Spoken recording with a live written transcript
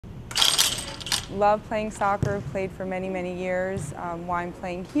love playing soccer, played for many, many years. Why I'm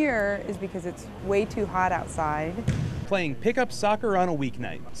playing here is because it's way too hot outside. Playing pickup soccer on a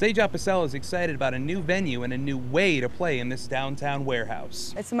weeknight. Sage Apicella is excited about a new venue and a new way to play in this downtown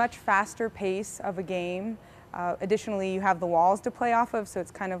warehouse. It's a much faster pace of a game. Additionally, you have the walls to play off of, so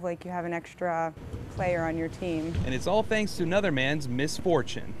it's kind of like you have an extra player on your team. And it's all thanks to another man's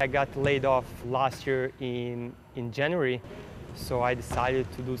misfortune. I got laid off last year in January, so I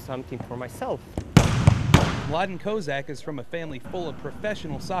decided to do something for myself. Mladen Kozak is from a family full of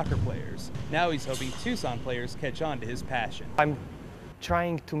professional soccer players. Now he's hoping Tucson players catch on to his passion. I'm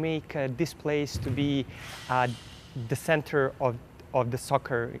trying to make this place to be the center of the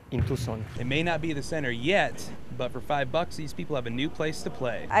soccer in Tucson. It may not be the center yet, but for $5, these people have a new place to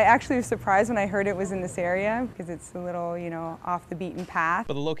play. I actually was surprised when I heard it was in this area because it's a little, off the beaten path.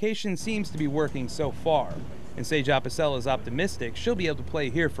 But the location seems to be working so far. And Sage Apicella is optimistic she'll be able to play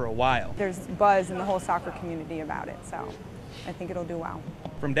here for a while. There's buzz in the whole soccer community about it, so I think it'll do well.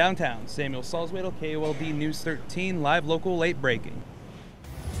 From downtown, Samuel Salzwedel, KOLD News 13, live, local, late breaking.